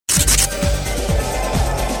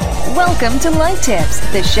Welcome to Life Tips,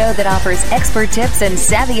 the show that offers expert tips and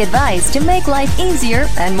savvy advice to make life easier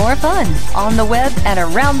and more fun on the web and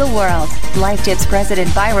around the world. Life Tips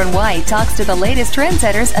President Byron White talks to the latest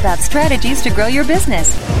trendsetters about strategies to grow your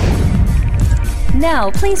business. Now,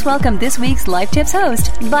 please welcome this week's Life Tips host,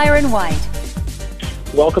 Byron White.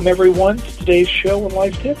 Welcome, everyone, to today's show on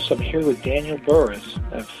Life Tips. I'm here with Daniel Burris,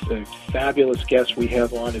 a fabulous guest we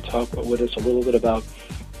have on to talk with us a little bit about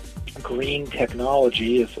green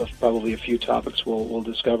technology, of probably a few topics we'll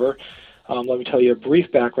discover. Let me tell you a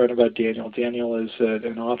brief background about Daniel. Daniel is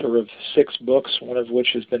an author of 6 books, one of which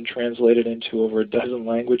has been translated into over a dozen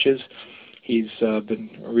languages. He's been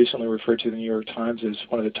recently referred to in the New York Times as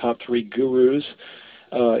one of the top 3 gurus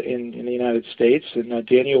in the United States. And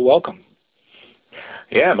Daniel, welcome.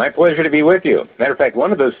 Yeah, my pleasure to be with you. Matter of fact,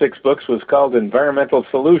 one of those 6 books was called Environmental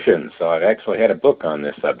Solutions, so I actually had a book on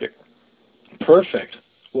this subject. Perfect.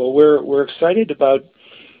 Well, we're excited about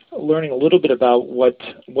learning a little bit about what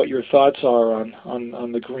your thoughts are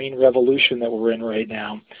on the green revolution that we're in right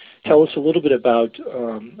now. Tell us a little bit about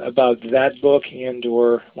that book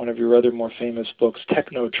and/or one of your other more famous books,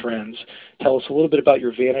 Techno Trends. Tell us a little bit about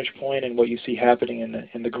your vantage point and what you see happening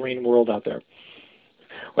in the green world out there.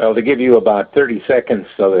 Well, to give you about 30 seconds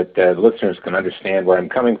so that listeners can understand where I'm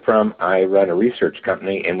coming from, I run a research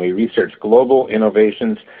company, and we research global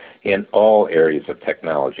innovations in all areas of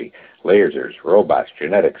technology: lasers, robots,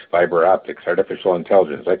 genetics, fiber optics, artificial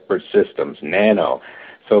intelligence, expert systems, nano.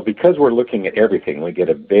 So because we're looking at everything, we get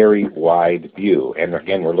a very wide view, and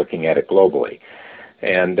again, we're looking at it globally.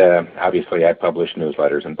 And obviously, I publish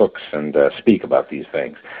newsletters and books and speak about these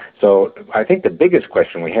things. So I think the biggest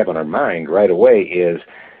question we have on our mind right away is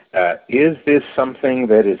this something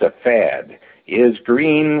that is a fad? Is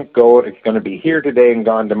green going to be here today and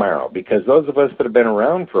gone tomorrow? Because those of us that have been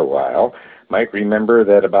around for a while might remember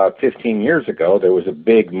that about 15 years ago, there was a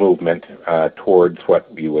big movement towards what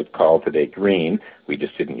you would call today green. We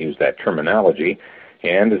just didn't use that terminology.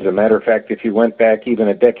 And as a matter of fact, if you went back even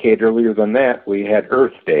a decade earlier than that, we had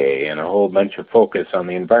Earth Day and a whole bunch of focus on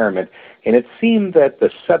the environment. And it seemed that the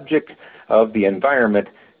subject of the environment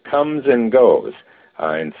comes and goes.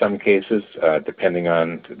 In some cases, depending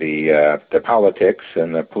on the politics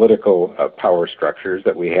and the political power structures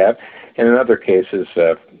that we have, and in other cases,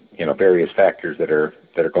 various factors that are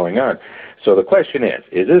going on. So the question is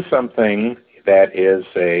this something that is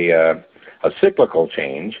a cyclical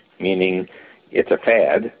change, meaning it's a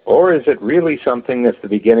fad, or is it really something that's the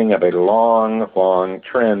beginning of a long, long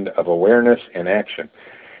trend of awareness and action?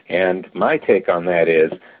 And my take on that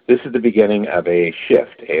is this is the beginning of a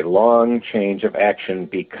shift, a long change of action,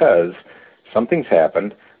 because something's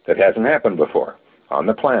happened that hasn't happened before on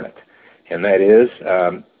the planet. And that is,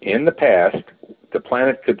 in the past, the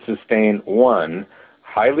planet could sustain one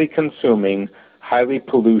highly consuming, highly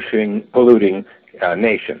polluting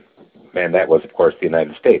nation. And that was, of course, the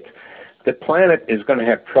United States. The planet is going to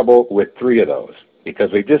have trouble with 3 of those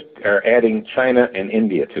because we just are adding China and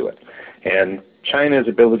India to it. And China's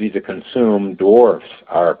ability to consume dwarfs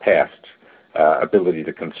our past ability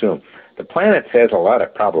to consume. The planet has a lot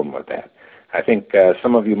of problem with that. I think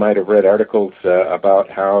some of you might have read articles about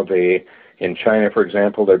how in China, for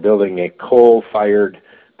example, they're building a coal-fired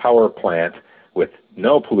power plant with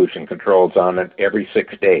no pollution controls on it every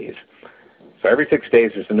 6 days. So every 6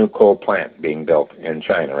 days there's a new coal plant being built in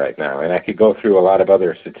China right now, and I could go through a lot of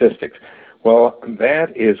other statistics. Well,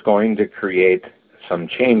 that is going to create some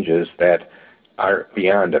changes that are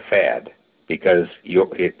beyond a fad, because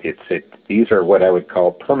these are what I would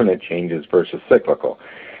call permanent changes versus cyclical.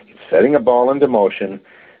 It's setting a ball into motion,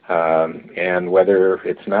 and whether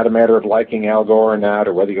it's not a matter of liking Al Gore or not,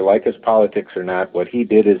 or whether you like his politics or not, what he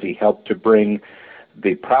did is he helped to bring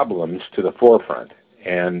the problems to the forefront,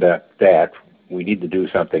 and that we need to do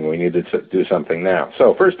something. We need to do something now.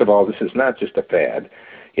 So first of all, this is not just a fad.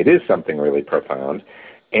 It is something really profound,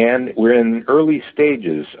 and we're in early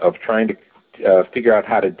stages of trying to figure out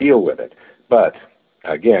how to deal with it. But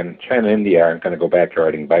again, China and India aren't going to go back to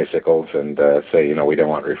riding bicycles and say, we don't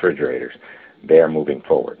want refrigerators. They are moving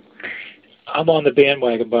forward. I'm on the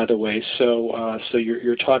bandwagon, by the way, so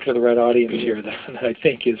you're talking to the right audience here that I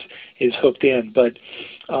think is hooked in. But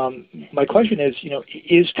my question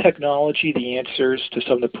is technology the answers to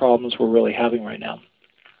some of the problems we're really having right now?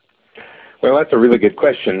 Well, that's a really good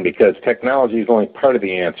question, because technology is only part of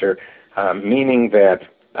the answer, meaning that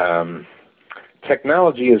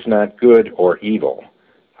technology is not good or evil.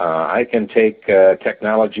 I can take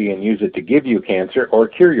technology and use it to give you cancer or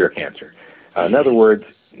cure your cancer. In other words,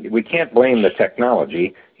 we can't blame the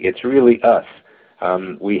technology. It's really us.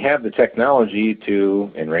 We have the technology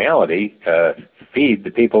to, in reality, feed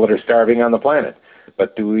the people that are starving on the planet.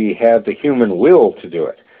 but do we have the human will to do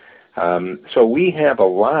it? So we have a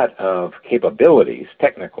lot of capabilities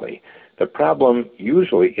technically. The problem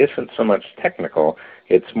usually isn't so much technical,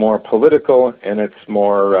 it's more political, and it's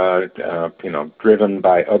more driven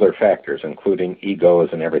by other factors, including egos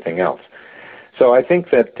and everything else. So I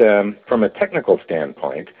think that from a technical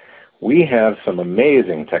standpoint, we have some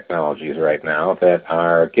amazing technologies right now that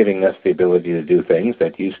are giving us the ability to do things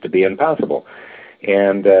that used to be impossible.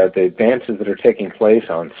 And the advances that are taking place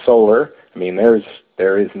on solar, I mean,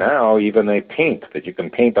 there is now even a paint that you can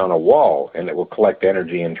paint on a wall, and it will collect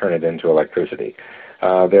energy and turn it into electricity.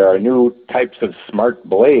 There are new types of smart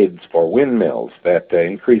blades for windmills that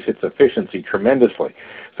increase its efficiency tremendously.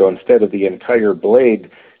 So instead of the entire blade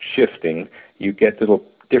shifting, you get little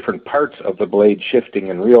different parts of the blade shifting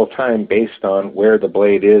in real time based on where the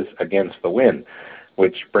blade is against the wind,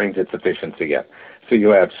 which brings its efficiency up. So you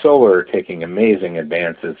have solar taking amazing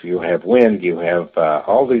advances. You have wind. You have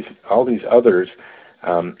all these others.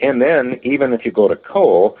 And then even if you go to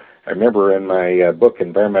coal, I remember in my book,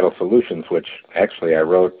 Environmental Solutions, which actually I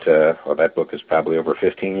wrote, that book is probably over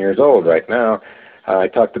 15 years old right now, I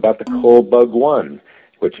talked about the coal bug 1,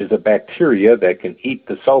 which is a bacteria that can eat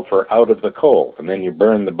the sulfur out of the coal. And then you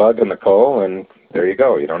burn the bug in the coal, and there you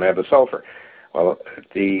go. You don't have the sulfur. Well,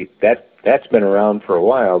 that's been around for a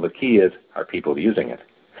while. The key is, are people using it?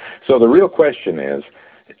 So the real question is,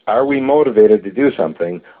 are we motivated to do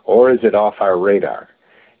something, or is it off our radar?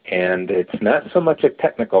 And it's not so much a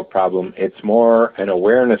technical problem, it's more an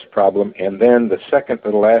awareness problem. And then the second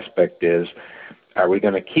little aspect is, are we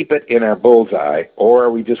going to keep it in our bullseye, or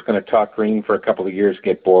are we just going to talk green for a couple of years,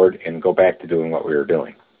 get bored, and go back to doing what we were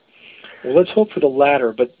doing? Well, let's hope for the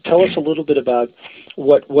latter, but tell us a little bit about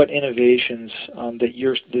what innovations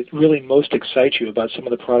that really most excite you about some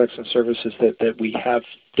of the products and services that we have,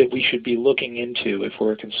 that we should be looking into if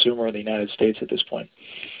we're a consumer in the United States at this point.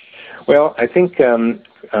 Well, I think,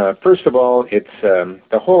 first of all, it's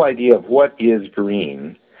the whole idea of what is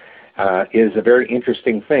green is a very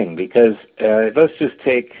interesting thing, because let's just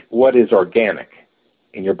take what is organic,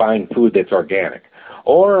 and you're buying food that's organic.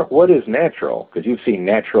 Or what is natural, because you've seen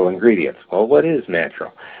natural ingredients. Well, what is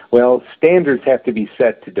natural? Well, standards have to be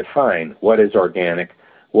set to define what is organic,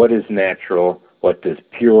 what is natural, what does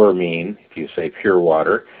pure mean, if you say pure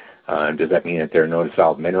water. Does that mean that there are no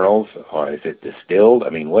dissolved minerals, or is it distilled? I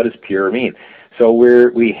mean, what does pure mean? So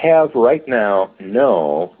we have right now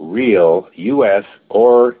no real U.S.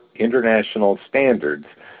 or international standards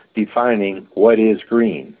defining what is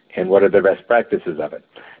green and what are the best practices of it.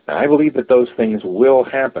 Now, I believe that those things will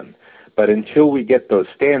happen, but until we get those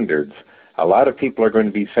standards, a lot of people are going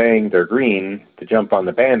to be saying they're green to jump on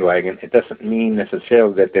the bandwagon. It doesn't mean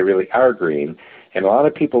necessarily that they really are green, and a lot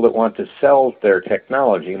of people that want to sell their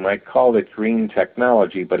technology might call it green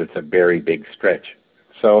technology, but it's a very big stretch.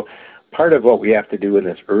 So part of what we have to do in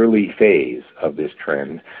this early phase of this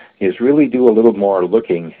trend is really do a little more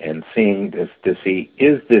looking and seeing this to see,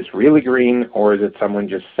 is this really green, or is it someone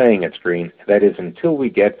just saying it's green? That is, until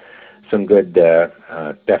we get some good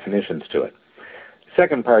definitions to it.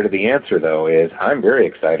 Second part of the answer, though, is I'm very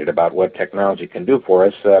excited about what technology can do for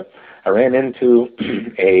us. I ran into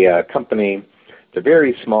a company. It's a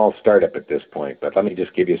very small startup at this point, but let me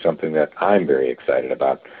just give you something that I'm very excited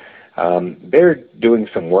about. They're doing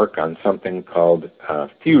some work on something called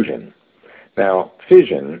fusion. Now,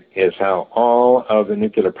 fission is how all of the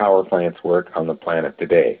nuclear power plants work on the planet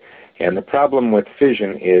today. And the problem with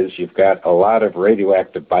fission is you've got a lot of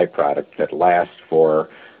radioactive byproducts that last for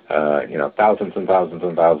thousands and thousands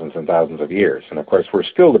and thousands and thousands of years. And, of course, we're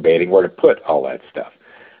still debating where to put all that stuff.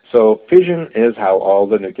 So fission is how all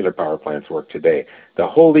the nuclear power plants work today. The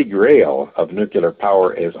holy grail of nuclear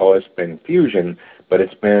power has always been fusion, but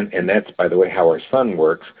it's been, and that's, by the way, how our sun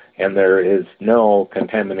works, and there is no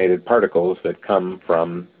contaminated particles that come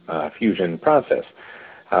from fusion process.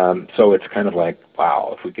 So it's kind of like,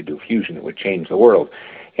 wow, if we could do fusion, it would change the world.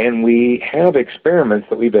 And we have experiments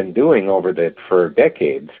that we've been doing for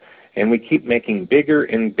decades, and we keep making bigger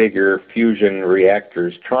and bigger fusion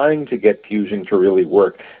reactors, trying to get fusion to really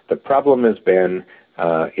work. The problem has been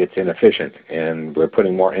it's inefficient, and we're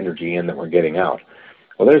putting more energy in than we're getting out.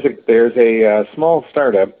 Well, there's a small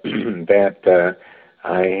startup that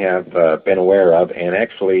I have been aware of, and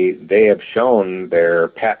actually they have shown their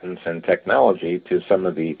patents and technology to some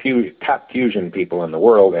of the top fusion people in the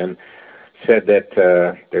world, and said that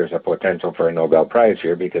there's a potential for a Nobel Prize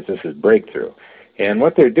here because this is breakthrough. And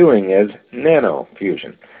what they're doing is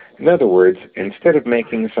nanofusion. In other words, instead of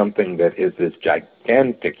making something that is this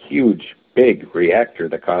gigantic, huge, big reactor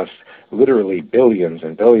that costs literally billions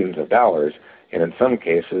and billions of dollars, and in some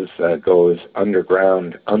cases goes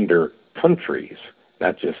underground under countries,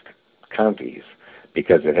 not just counties,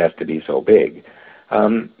 because it has to be so big.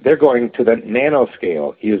 They're going to the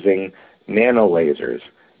nanoscale using nano lasers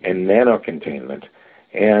and nano containment.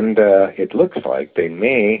 And it looks like they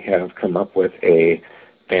may have come up with a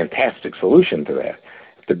fantastic solution to that.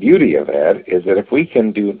 The beauty of that is that if we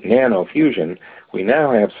can do nano fusion, we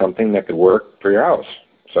now have something that could work for your house,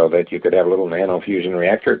 so that you could have a little nano fusion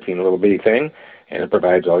reactor, it's a little bitty thing, and it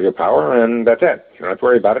provides all your power, and that's it. You don't have to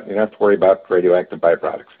worry about it. You don't have to worry about radioactive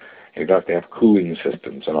byproducts. And you don't have to have cooling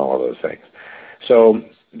systems and all of those things. So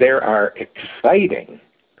there are exciting,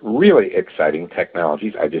 really exciting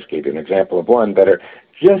technologies. I just gave you an example of one that are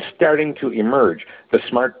just starting to emerge. The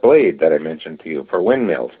smart blade that I mentioned to you for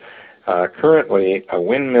windmills. Currently, a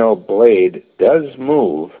windmill blade does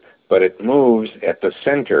move, but it moves at the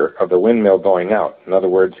center of the windmill going out. In other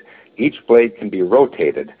words, each blade can be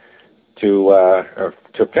rotated to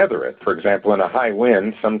feather it. For example, in a high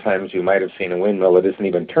wind, sometimes you might have seen a windmill that isn't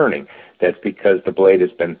even turning. That's because the blade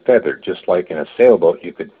has been feathered. Just like in a sailboat,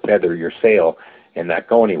 you could feather your sail and not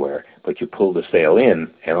go anywhere, but you pull the sail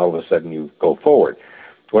in, and all of a sudden you go forward.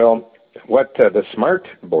 Well, what the Smart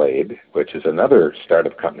Blade, which is another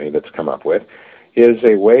startup company that's come up with, is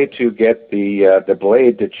a way to get the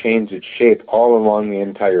blade to change its shape all along the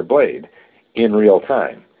entire blade in real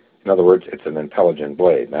time. In other words, it's an intelligent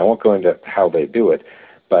blade. Now, I won't go into how they do it,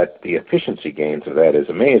 but the efficiency gains of that is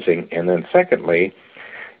amazing. And then secondly,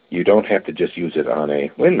 you don't have to just use it on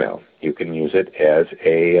a windmill. You can use it as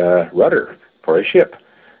a rudder for a ship.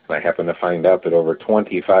 And I happen to find out that over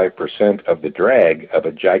 25% of the drag of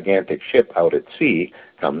a gigantic ship out at sea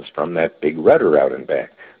comes from that big rudder out and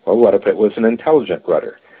back. Well, what if it was an intelligent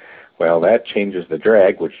rudder? Well, that changes the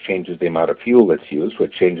drag, which changes the amount of fuel that's used,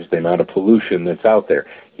 which changes the amount of pollution that's out there.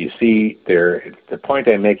 You see, the point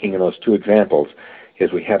I'm making in those two examples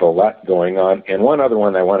is we have a lot going on. And one other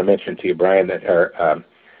one I want to mention to you, Brian, that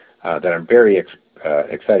I'm very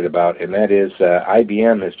excited about, and that is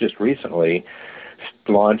IBM has just recently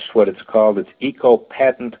launched what it's called its Eco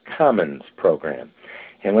Patent Commons program.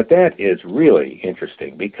 And what that is really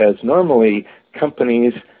interesting, because normally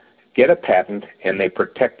companies get a patent and they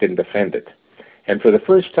protect and defend it. And for the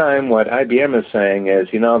first time, what IBM is saying is,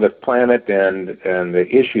 the planet and the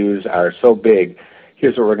issues are so big,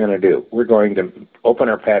 here's what we're going to do. We're going to open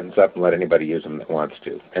our patents up and let anybody use them that wants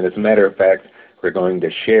to. And as a matter of fact, we're going to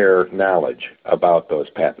share knowledge about those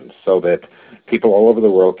patents so that people all over the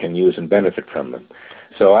world can use and benefit from them.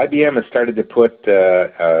 So IBM has started to put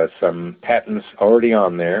some patents already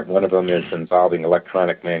on there. One of them is involving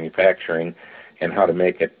electronic manufacturing and how to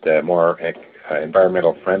make it more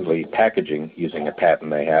environmental-friendly packaging using a patent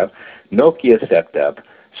they have. Nokia stepped up.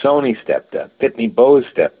 Sony stepped up. Pitney Bowes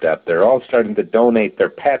stepped up. They're all starting to donate their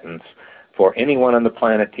patents for anyone on the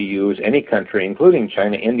planet to use, any country, including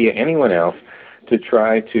China, India, anyone else, to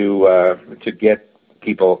try to get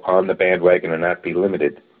people on the bandwagon and not be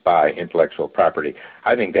limited by intellectual property.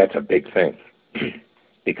 I think that's a big thing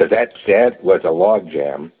because that was a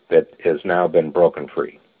logjam that has now been broken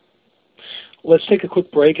free. Let's take a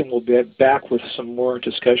quick break, and we'll be back with some more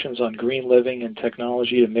discussions on green living and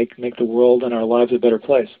technology to make the world and our lives a better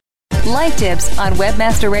place. Life Tips on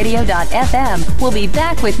webmasterradio.fm. We'll be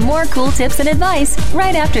back with more cool tips and advice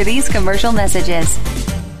right after these commercial messages.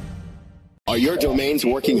 Are your domains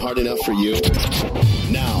working hard enough for you?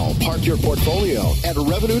 Now, park your portfolio at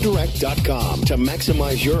RevenueDirect.com to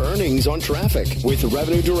maximize your earnings on traffic. With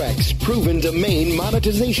Revenue Direct's proven domain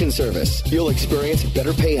monetization service, you'll experience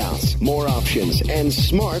better payouts, more options, and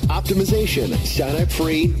smart optimization. Sign up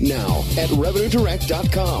free now at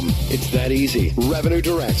RevenueDirect.com. It's that easy. Revenue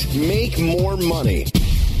Direct. Make more money.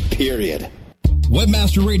 Period.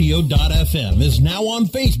 WebmasterRadio.fm is now on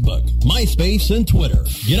Facebook, MySpace, and Twitter.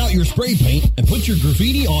 Get out your spray paint and put your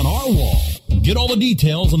graffiti on our wall. Get all the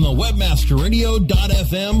details on the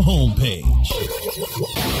WebmasterRadio.fm homepage.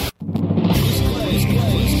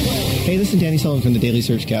 Hey, this is Danny Sullivan from the Daily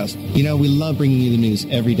Searchcast. We love bringing you the news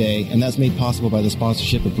every day, and that's made possible by the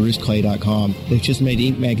sponsorship of BruceClay.com. They've just made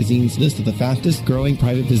Inc. magazine's list of the fastest growing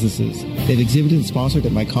private businesses. They've exhibited and sponsored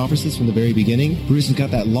at my conferences from the very beginning. Bruce has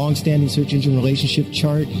got that long-standing search engine relationship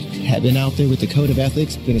chart, had been out there with the code of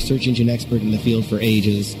ethics, been a search engine expert in the field for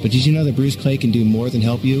ages. But did you know that Bruce Clay can do more than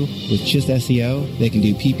help you with just SEO? They can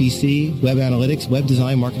do PPC, web analytics, web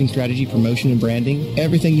design, marketing strategy, promotion, and branding.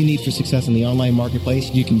 Everything you need for success in the online marketplace,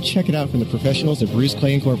 you can check it out from the professionals at Bruce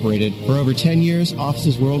Clay Incorporated. For over 10 years,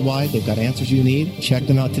 offices worldwide, they've got answers you need. Check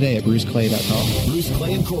them out today at BruceClay.com. Bruce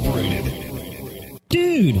Clay Incorporated.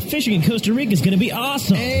 Dude, Dude, fishing in Costa Rica is going to be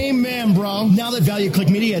awesome. Amen, bro. Now that Value Click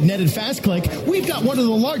Media had netted FastClick, we've got one of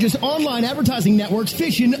the largest online advertising networks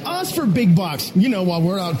fishing us for big bucks. You know, while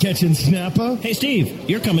we're out catching snapper. Hey, Steve,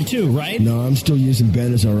 you're coming too, right? No, I'm still using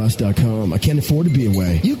BenazRUs.com. I can't afford to be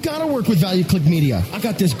away. You gotta work with Value Click Media. I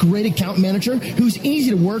got this great account manager who's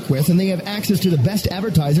easy to work with, and they have access to the best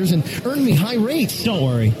advertisers and earn me high rates. Don't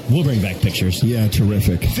worry, we'll bring back pictures. Yeah,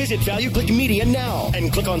 terrific. Visit Value Click Media now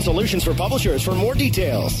and click on Solutions for Publishers for more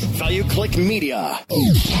details. Value Click Media.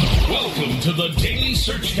 Welcome to the Daily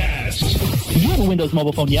Searchcast. Do you have a Windows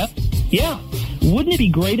mobile phone yet? Yeah. Wouldn't it be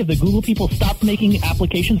great if the Google people stopped making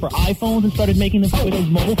applications for iPhones and started making them for Windows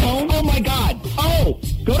mobile phones? Oh, my God. Oh,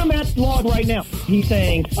 go to Matt's blog right now. He's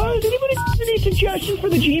saying, does anybody have any suggestions for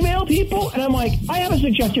the Gmail people? And I'm like, I have a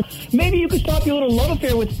suggestion. Maybe you could stop your little love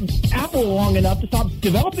affair with Apple long enough to stop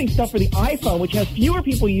developing stuff for the iPhone, which has fewer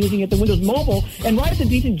people using it than Windows Mobile, and write us a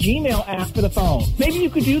decent Gmail app for the phone. Maybe you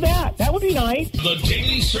could do that. That would be nice. The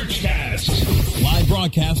Daily Searchcast. Live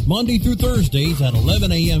broadcast Monday through Thursdays at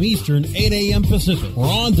 11 a.m. Eastern, 8 a.m. Pacific, or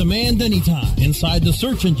on demand anytime inside the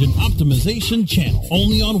Search Engine Optimization channel,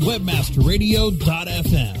 only on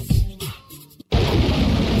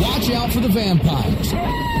webmasterradio.fm. Watch out for the vampires.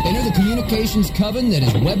 Enter the communications coven that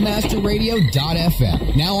is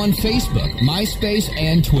webmasterradio.fm. Now on Facebook, MySpace,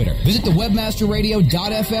 and Twitter. Visit the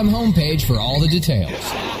webmasterradio.fm homepage for all the details.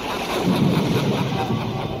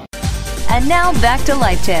 And now back to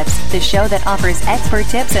Life Tips, the show that offers expert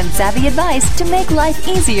tips and savvy advice to make life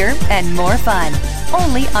easier and more fun.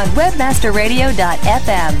 Only on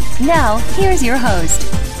webmasterradio.fm. Now, here's your host.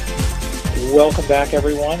 Welcome back,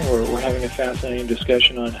 everyone. We're having a fascinating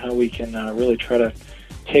discussion on how we can really try to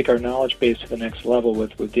take our knowledge base to the next level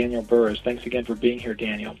with Daniel Burrus. Thanks again for being here,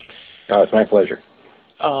 Daniel. Oh, it's my pleasure.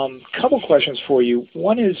 Couple questions for you.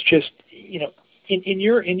 One is just, in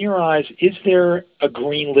your eyes, is there a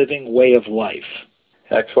green living way of life?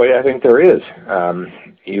 Actually, I think there is.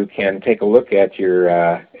 You can take a look at your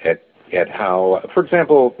at how, for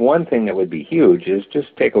example, one thing that would be huge is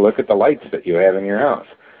just take a look at the lights that you have in your house.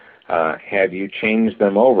 Have you changed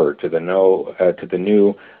them over to the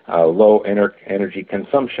new low energy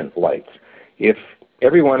consumption lights? If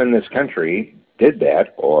everyone in this country did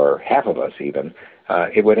that, or half of us even,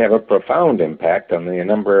 it would have a profound impact on the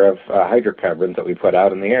number of hydrocarbons that we put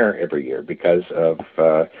out in the air every year because of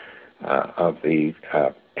the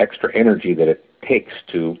extra energy that it takes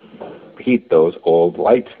to heat those old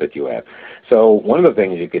lights that you have. So one of the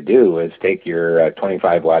things you could do is take your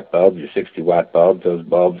 25-watt bulbs, your 60-watt bulbs, those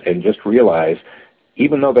bulbs, and just realize,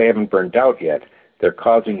 even though they haven't burnt out yet, they're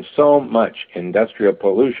causing so much industrial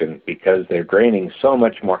pollution because they're draining so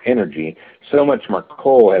much more energy, so much more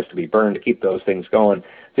coal has to be burned to keep those things going.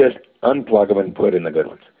 Just unplug them and put in the good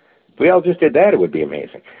ones. If we all just did that, it would be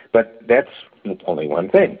amazing. But that's only one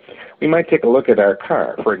thing. We might take a look at our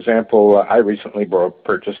car. For example, I recently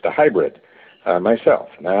purchased a hybrid myself.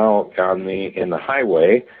 Now, in the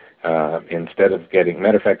highway, instead of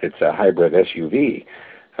matter of fact, it's a hybrid SUV.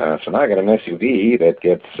 So now I got an SUV that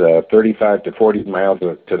gets 35 to 40 miles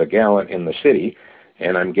to the gallon in the city,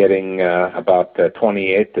 and I'm getting about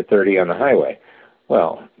 28 to 30 on the highway.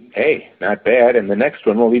 Well, hey, not bad, and the next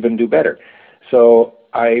one will even do better. So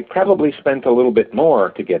I probably spent a little bit more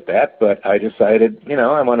to get that, but I decided,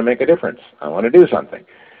 I want to make a difference. I want to do something.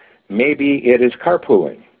 Maybe it is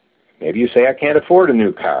carpooling. Maybe you say, I can't afford a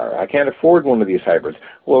new car. I can't afford one of these hybrids.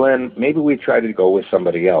 Well, then maybe we try to go with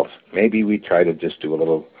somebody else. Maybe we try to just do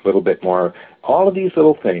a little bit more. All of these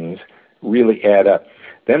little things really add up.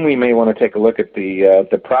 Then we may want to take a look at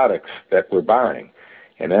the products that we're buying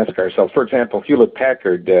and ask ourselves, for example,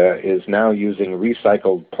 Hewlett-Packard is now using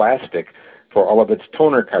recycled plastic for all of its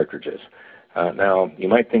toner cartridges. Now, you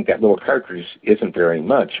might think that little cartridge isn't very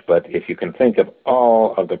much, but if you can think of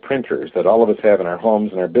all of the printers that all of us have in our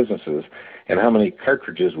homes and our businesses and how many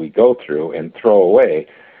cartridges we go through and throw away,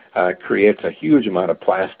 creates a huge amount of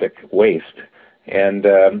plastic waste. And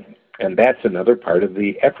that's another part of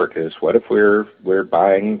the effort is what if we're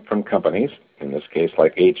buying from companies, in this case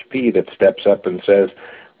like HP, that steps up and says,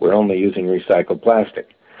 we're only using recycled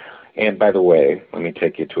plastic. And by the way, let me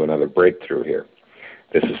take you to another breakthrough here.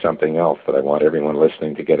 This is something else that I want everyone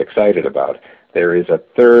listening to get excited about. There is a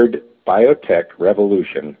third biotech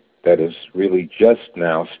revolution that is really just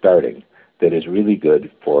now starting that is really good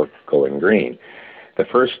for going green. The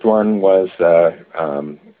first one was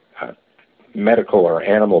medical or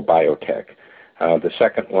animal biotech. The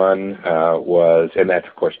second one was, and that's,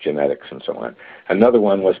 of course, genetics and so on. Another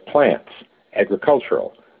one was plants,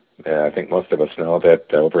 agricultural. I think most of us know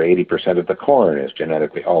that over 80% of the corn is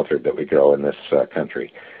genetically altered that we grow in this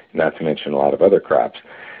country, not to mention a lot of other crops.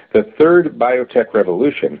 The third biotech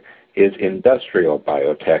revolution is industrial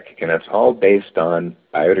biotech, and it's all based on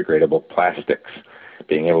biodegradable plastics,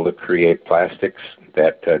 being able to create plastics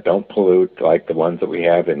that don't pollute like the ones that we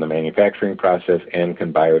have in the manufacturing process and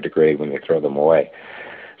can biodegrade when you throw them away.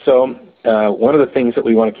 So one of the things that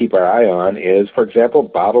we want to keep our eye on is, for example,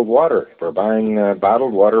 bottled water. If we're buying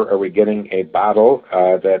bottled water, are we getting a bottle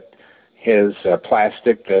that has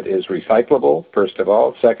plastic that is recyclable, first of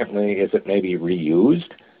all? Secondly, is it maybe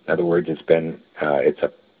reused? In other words, it's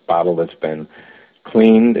a bottle that's been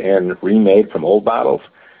cleaned and remade from old bottles.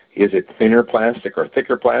 Is it thinner plastic or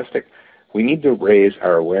thicker plastic? We need to raise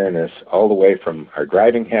our awareness all the way from our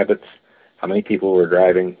driving habits, how many people we're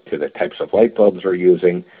driving, to the types of light bulbs we're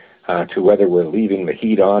using, to whether we're leaving the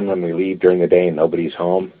heat on when we leave during the day and nobody's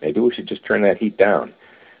home. Maybe we should just turn that heat down.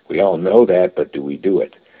 We all know that, but do we do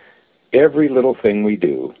it? Every little thing we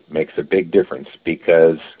do makes a big difference,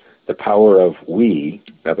 because the power of we,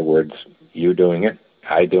 in other words, you doing it,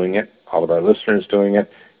 I doing it, all of our listeners doing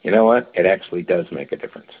it, you know what? It actually does make a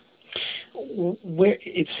difference.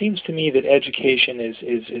 It seems to me that education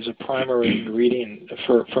is a primary ingredient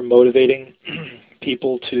for motivating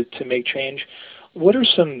people to make change. What are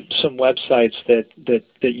some websites that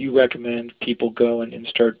you recommend people go and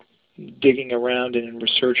start digging around and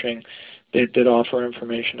researching that offer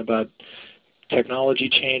information about technology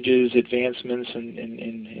changes, advancements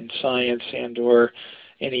in science, and or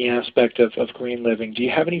any aspect of green living? Do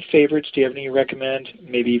you have any favorites? Do you have any you recommend?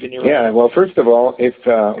 Maybe even your own? Well, first of all, if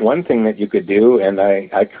one thing that you could do, and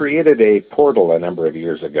I created a portal a number of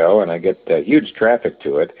years ago, and I get huge traffic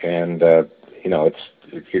to it, and you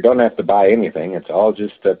don't have to buy anything. It's all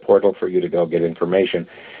just a portal for you to go get information.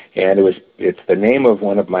 And it's the name of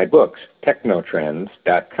one of my books,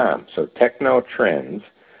 Technotrends.com. So Technotrends,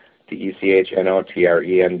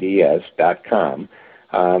 TECHNOTRENDS.com.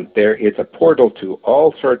 It's a portal to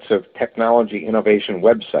all sorts of technology innovation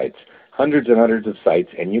websites, hundreds and hundreds of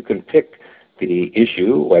sites, and you can pick the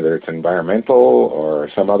issue, whether it's environmental or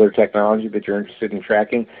some other technology that you're interested in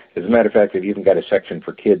tracking. As a matter of fact, they've even got a section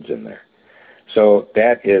for kids in there. So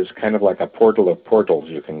that is kind of like a portal of portals.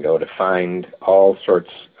 You can go to find all sorts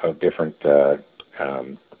of different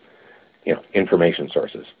information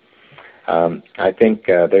sources. I think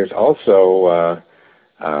there's also,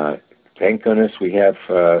 thank goodness, we have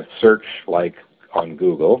search like on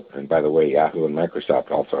Google. And by the way, Yahoo and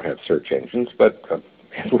Microsoft also have search engines, but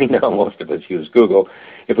as we know, most of us use Google.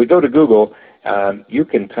 If we go to Google, you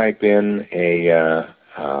can type in a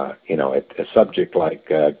subject like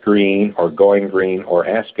green or going green, or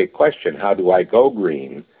ask a question, how do I go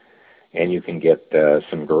green? And you can get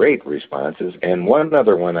some great responses. And one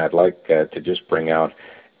other one I'd like to just bring out,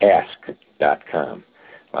 ask.com.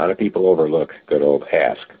 A lot of people overlook good old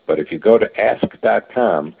Ask. But if you go to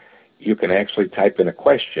ask.com, you can actually type in a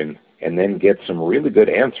question and then get some really good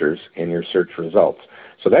answers in your search results.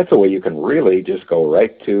 So that's a way you can really just go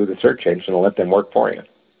right to the search engine and let them work for you.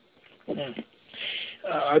 Mm-hmm.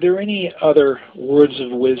 Are there any other words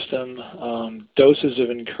of wisdom, doses of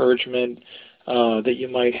encouragement that you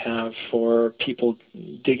might have for people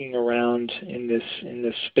digging around in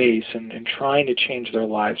this space and trying to change their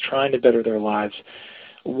lives, trying to better their lives?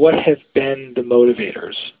 What have been the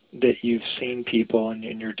motivators that you've seen people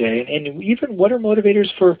in your day, and even what are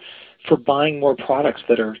motivators for buying more products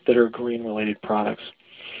that are green-related products?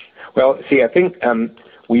 Well, see, I think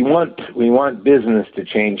we want business to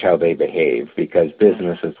change how they behave, because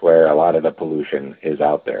business is where a lot of the pollution is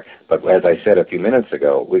out there. But as I said a few minutes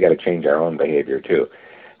ago, we got to change our own behavior too.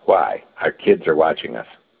 Why? Our kids are watching us.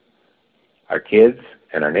 Our kids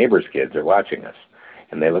and our neighbors' kids are watching us,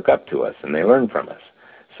 and they look up to us and they learn from us.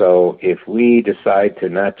 So if we decide to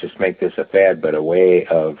not just make this a fad, but a way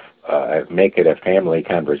of make it a family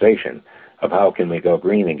conversation of how can we go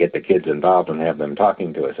green and get the kids involved and have them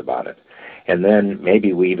talking to us about it. And then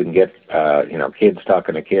maybe we even get, kids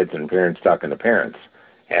talking to kids and parents talking to parents,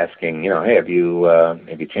 asking, hey, have you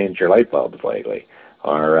changed your light bulbs lately?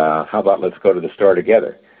 Or how about let's go to the store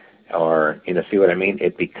together? Or, see what I mean?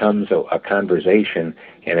 It becomes a conversation,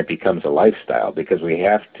 and it becomes a lifestyle, because we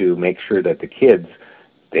have to make sure that the kids,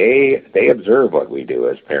 they observe what we do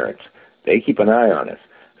as parents. They keep an eye on us.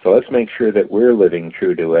 So let's make sure that we're living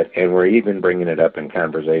true to it, and we're even bringing it up in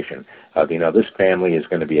conversation of, this family is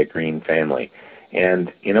going to be a green family.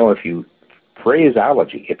 And, if you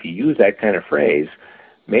phraseology, if you use that kind of phrase,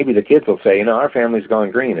 maybe the kids will say, our family's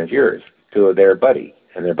going green as yours, to their buddy.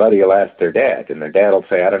 And their buddy will ask their dad, and their dad will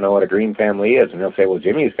say, I don't know what a green family is. And they'll say, well,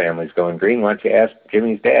 Jimmy's family's going green. Why don't you ask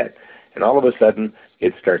Jimmy's dad? And all of a sudden,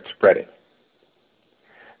 it starts spreading.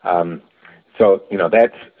 So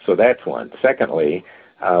that's one. Secondly,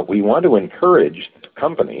 we want to encourage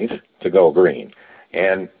companies to go green.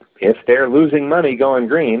 And if they're losing money going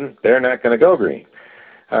green, they're not going to go green.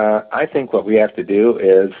 I think what we have to do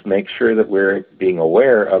is make sure that we're being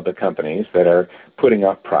aware of the companies that are putting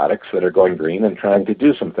up products that are going green and trying to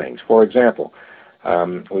do some things. For example,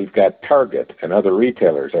 we've got Target and other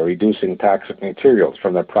retailers are reducing toxic materials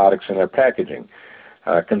from their products and their packaging.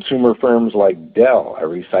 Consumer firms like Dell are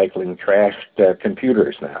recycling trashed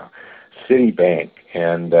computers now. Citibank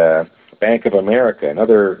and Bank of America and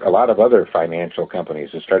a lot of other financial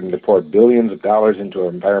companies are starting to pour billions of dollars into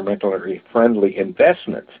environmentally friendly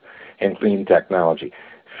investments in clean technology.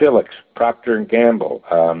 Philips, Procter & Gamble,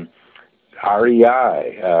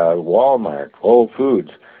 REI, Walmart, Whole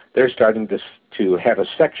Foods, they're starting to have a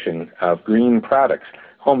section of green products.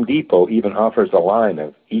 Home Depot even offers a line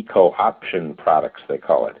of eco-option products, they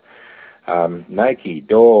call it. Nike,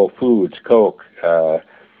 Dole Foods, Coke,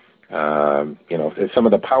 some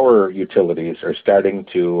of the power utilities are starting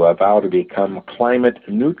to vow to become climate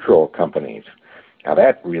neutral companies. Now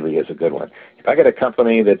that really is a good one. If I get a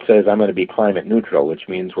company that says I'm going to be climate neutral, which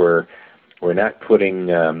means we're not putting,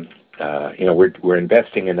 we're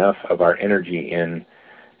investing enough of our energy in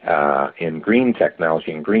green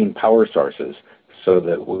technology and green power sources, so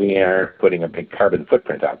that we aren't putting a big carbon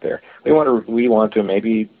footprint out there. We want to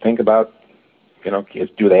maybe think about,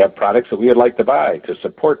 do they have products that we would like to buy to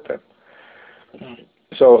support them?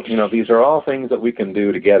 So, these are all things that we can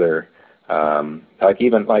do together. Like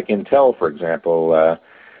Intel, for example,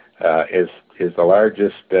 is the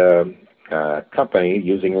largest company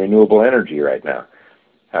using renewable energy right now.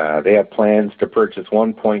 They have plans to purchase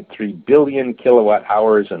 1.3 billion kilowatt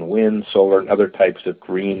hours in wind, solar, and other types of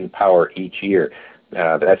green power each year.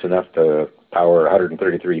 That's enough to power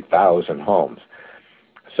 133,000 homes.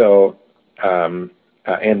 So,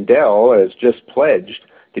 and Dell has just pledged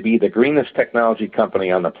to be the greenest technology company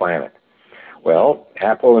on the planet. Well,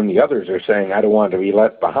 Apple and the others are saying, I don't want to be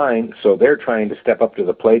left behind, so they're trying to step up to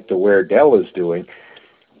the plate to where Dell is doing.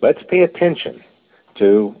 Let's pay attention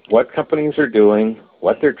to what companies are doing,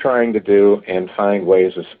 what they're trying to do, and find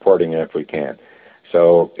ways of supporting it if we can.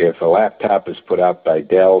 So if a laptop is put out by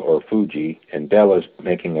Dell or Fuji, and Dell is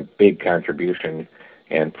making a big contribution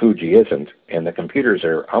and Fuji isn't, and the computers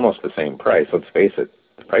are almost the same price, let's face it,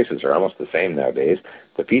 the prices are almost the same nowadays,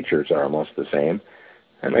 the features are almost the same,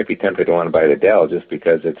 I might be tempted to want to buy the Dell just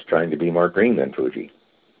because it's trying to be more green than Fuji.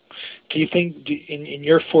 Do you think, in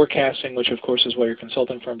your forecasting, which of course is what your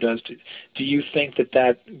consulting firm does, do you think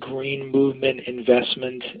that green movement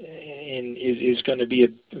investment is going to be a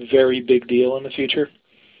very big deal in the future?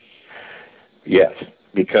 Yes,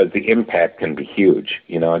 because the impact can be huge.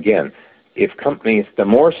 Again, if companies, the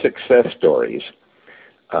more success stories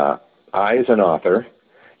I as an author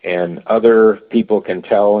and other people can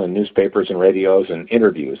tell in newspapers and radios and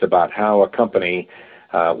interviews about how a company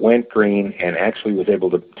went green and actually was able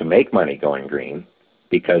to make money going green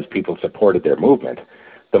because people supported their movement,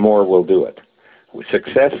 the more we'll do it.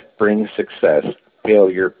 Success brings success.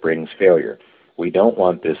 Failure brings failure. We don't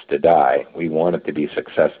want this to die. We want it to be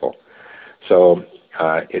successful. So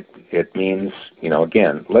it means,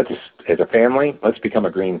 again, as a family, let's become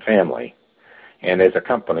a green family. And as a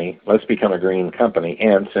company, let's become a green company.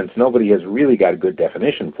 And since nobody has really got a good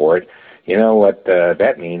definition for it, what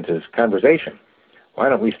that means is conversation. Why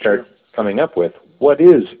don't we start coming up with what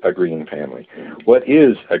is a green family? What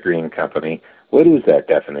is a green company? What is that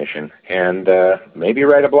definition? And maybe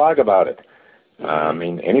write a blog about it.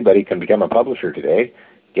 Anybody can become a publisher today.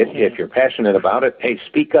 If you're passionate about it, hey,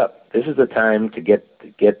 speak up. This is the time to get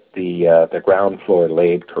the ground floor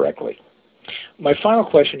laid correctly. My final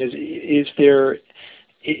question is there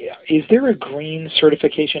a green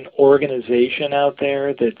certification organization out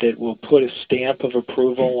there that will put a stamp of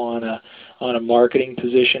approval on a marketing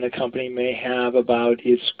position a company may have about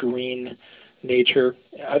its green nature?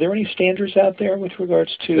 Are there any standards out there with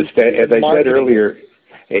regards to as I said earlier,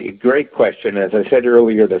 a great question. As I said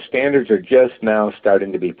earlier, the standards are just now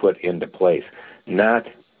starting to be put into place, not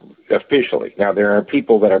officially. Now, there are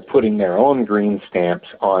people that are putting their own green stamps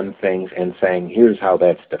on things and saying, here's how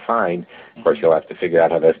that's defined. Of course, you'll have to figure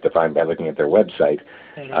out how that's defined by looking at their website.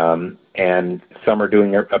 And some are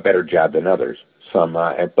doing a better job than others.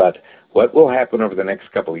 But what will happen over the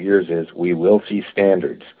next couple of years is we will see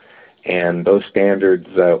standards. And those standards,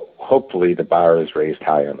 hopefully the bar is raised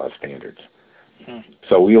high on those standards.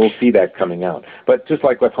 So we will see that coming out. But just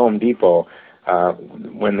like with Home Depot,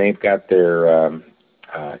 when they've got their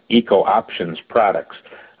eco-options products,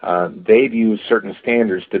 they've used certain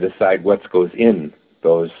standards to decide what goes in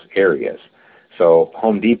those areas. So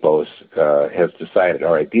Home Depot has decided,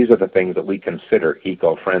 all right, these are the things that we consider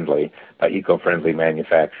eco-friendly by eco-friendly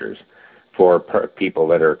manufacturers for people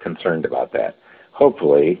that are concerned about that.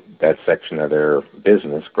 Hopefully, that section of their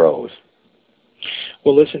business grows.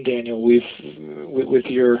 Well, listen, Daniel, with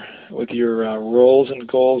your roles and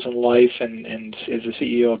goals in life, and as the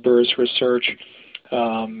CEO of Burris Research,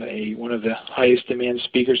 one of the highest demand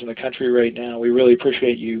speakers in the country right now, we really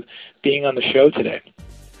appreciate you being on the show today.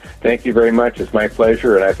 Thank you very much. It's my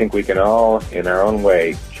pleasure, and I think we can all, in our own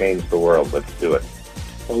way, change the world. Let's do it.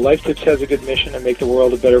 Well, Life Tips has a good mission to make the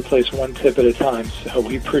world a better place one tip at a time. So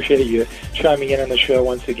we appreciate you chiming in on the show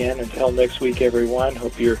once again. Until next week, everyone,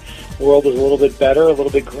 hope your world is a little bit better, a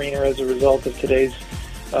little bit greener as a result of today's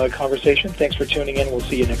conversation. Thanks for tuning in. We'll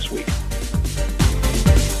see you next week.